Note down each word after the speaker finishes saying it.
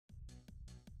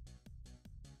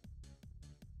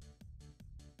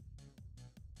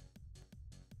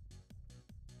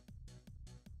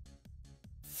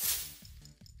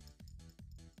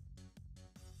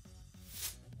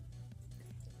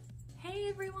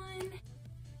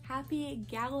happy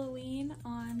Halloween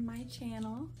on my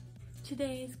channel.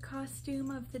 Today's costume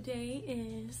of the day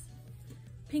is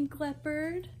pink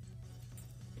leopard.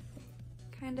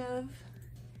 Kind of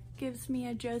gives me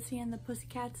a Josie and the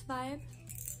Pussycats vibe.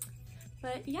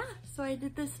 But yeah, so I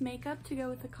did this makeup to go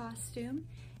with the costume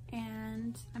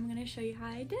and I'm gonna show you how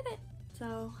I did it.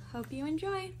 So hope you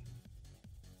enjoy.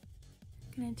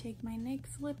 I'm gonna take my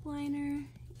NYX lip liner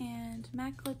and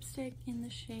MAC lipstick in the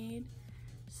shade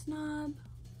Snob.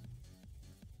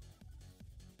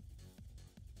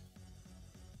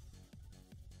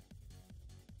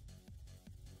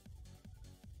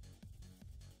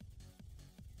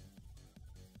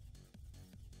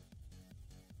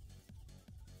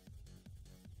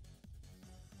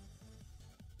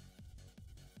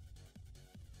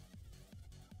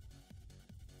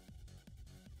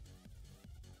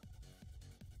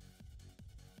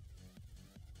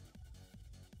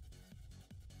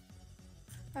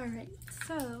 Alright,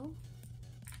 so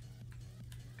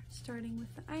starting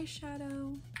with the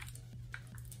eyeshadow,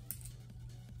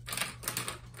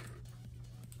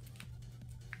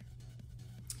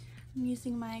 I'm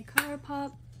using my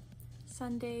ColourPop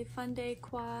Sunday Fun Day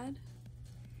Quad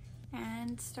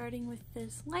and starting with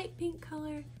this light pink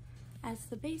color as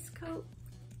the base coat.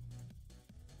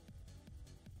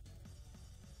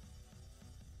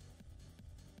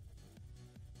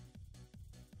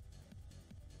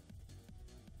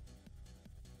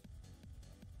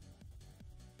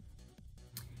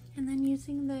 And then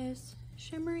using this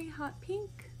shimmery hot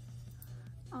pink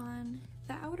on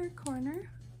the outer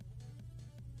corner.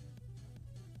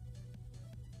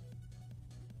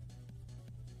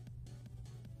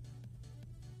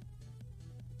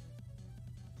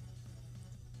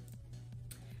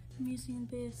 I'm using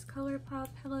this ColourPop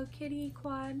Hello Kitty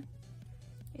quad.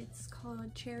 It's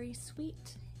called Cherry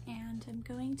Sweet, and I'm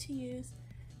going to use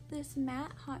this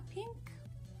matte hot pink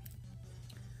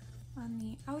on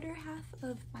the outer half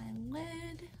of my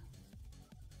lid.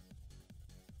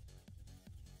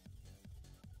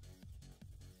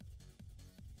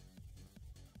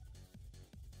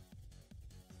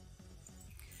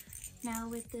 Now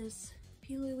with this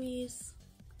P. Louise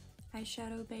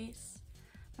eyeshadow base,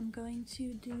 I'm going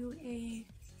to do a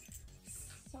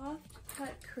soft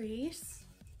cut crease.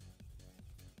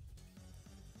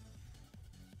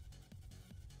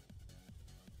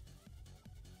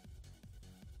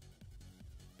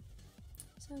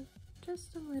 So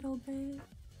just a little bit.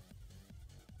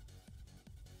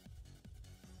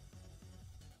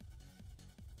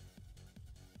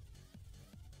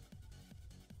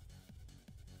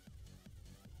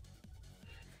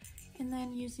 And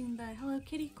then using the Hello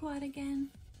Kitty quad again,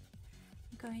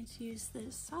 I'm going to use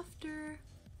this softer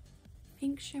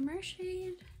pink shimmer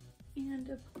shade and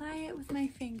apply it with my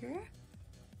finger.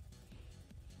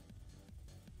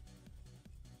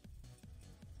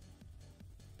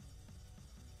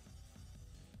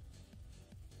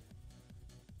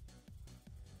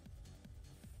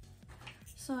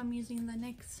 So I'm using the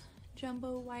NYX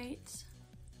Jumbo White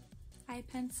eye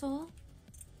pencil.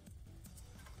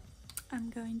 I'm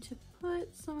going to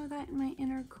put some of that in my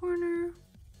inner corner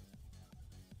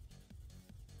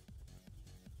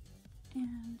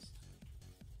and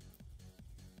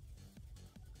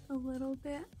a little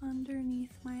bit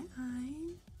underneath my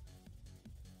eye.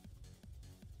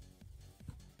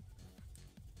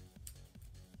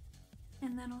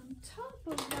 And then on top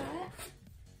of that,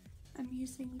 I'm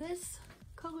using this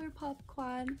ColourPop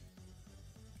quad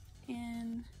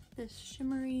in this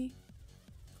shimmery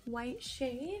white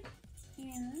shade,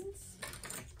 and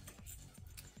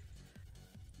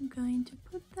I'm going to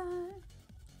put that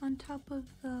on top of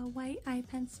the white eye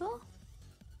pencil.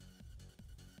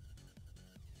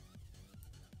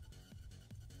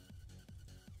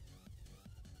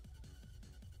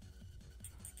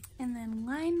 And then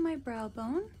line my brow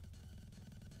bone.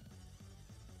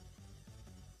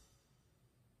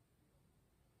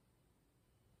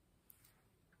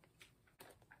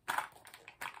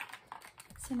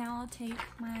 So now I'll take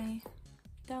my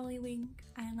Dolly Wing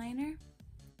eyeliner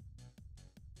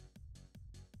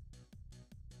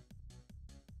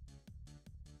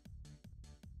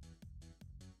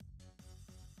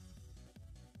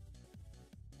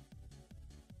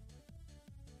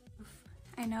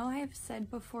I know I've said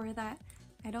before that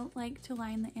I don't like to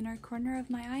line the inner corner of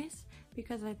my eyes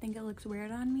because I think it looks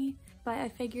weird on me, but I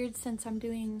figured since I'm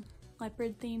doing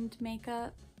leopard themed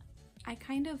makeup, I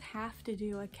kind of have to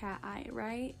do a cat eye,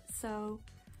 right? So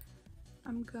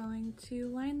I'm going to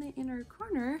line the inner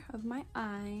corner of my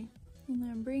eye and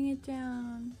then bring it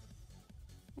down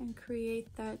and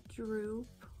create that droop,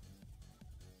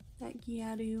 that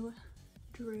Gyaru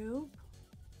droop.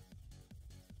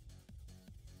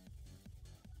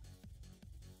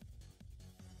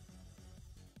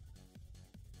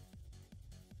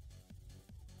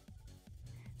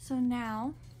 So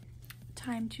now,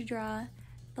 time to draw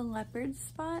the leopard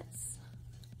spots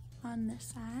on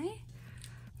this eye.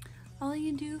 All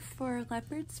you do for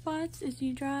leopard spots is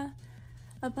you draw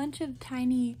a bunch of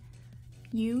tiny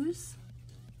U's,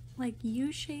 like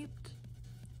U-shaped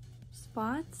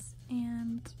spots,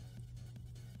 and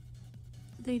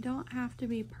they don't have to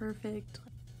be perfect.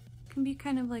 It can be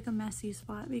kind of like a messy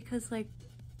spot because like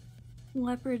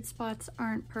leopard spots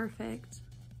aren't perfect.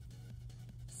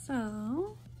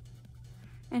 So,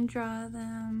 and draw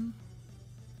them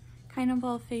kind of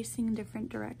all facing different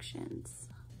directions.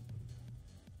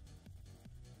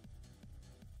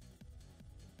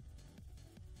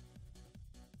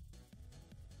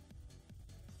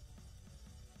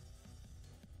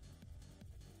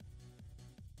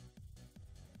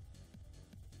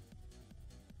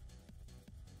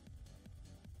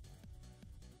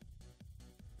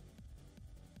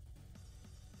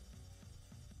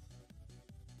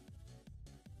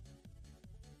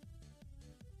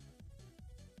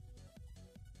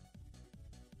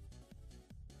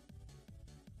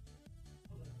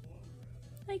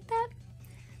 Like that.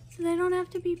 So they don't have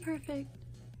to be perfect.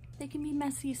 They can be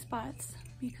messy spots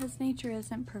because nature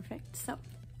isn't perfect. So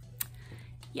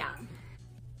yeah.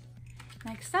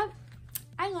 Next up,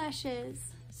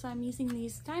 eyelashes. So I'm using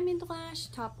these diamond lash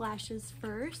top lashes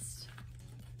first.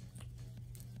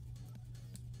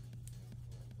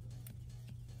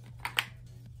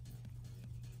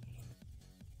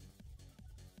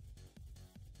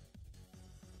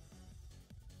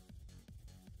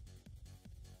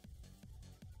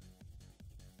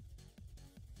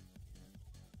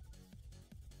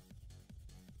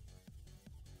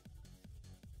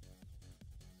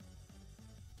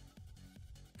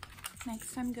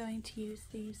 Next, I'm going to use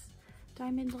these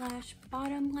diamond lash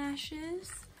bottom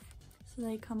lashes. So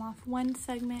they come off one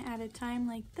segment at a time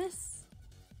like this.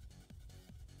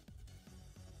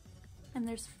 And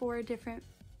there's 4 different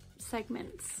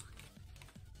segments.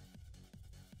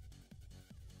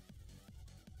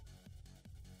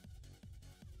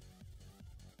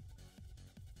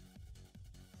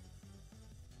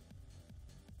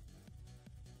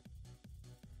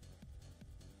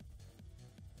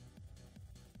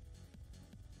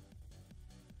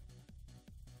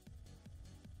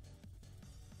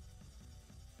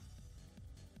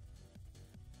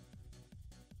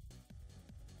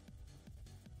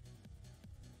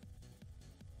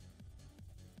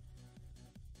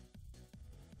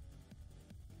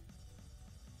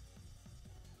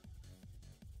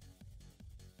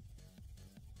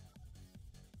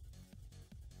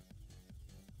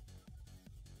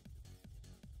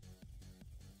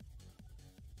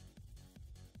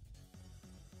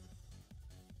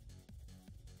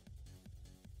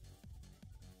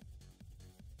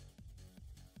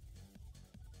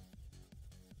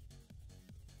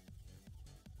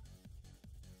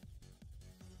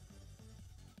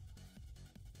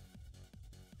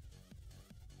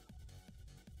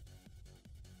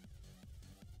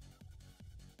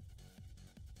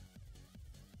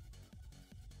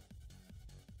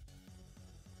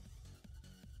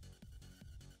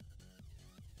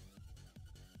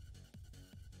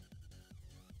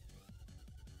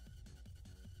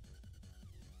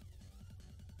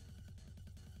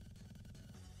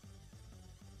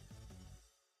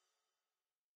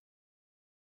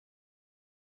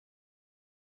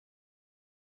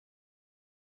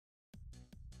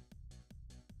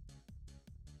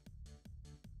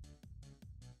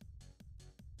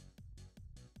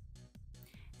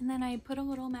 And then I put a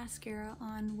little mascara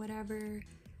on whatever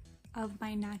of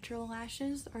my natural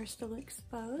lashes are still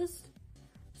exposed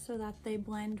so that they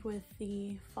blend with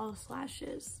the false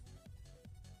lashes.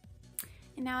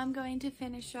 And now I'm going to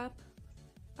finish up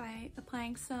by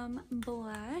applying some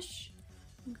blush.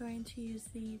 I'm going to use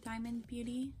the Diamond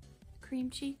Beauty Cream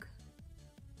Cheek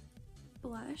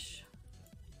blush.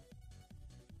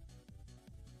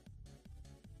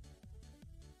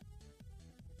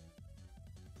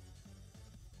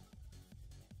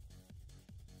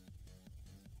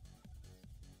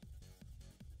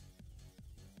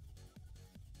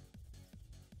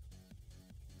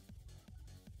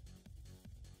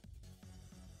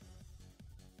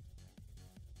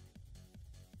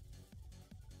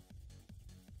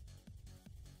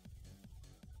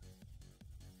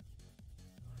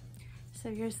 So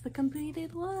here's the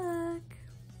completed look.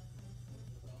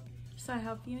 So I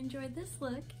hope you enjoyed this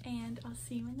look, and I'll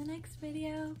see you in the next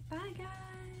video. Bye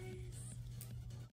guys!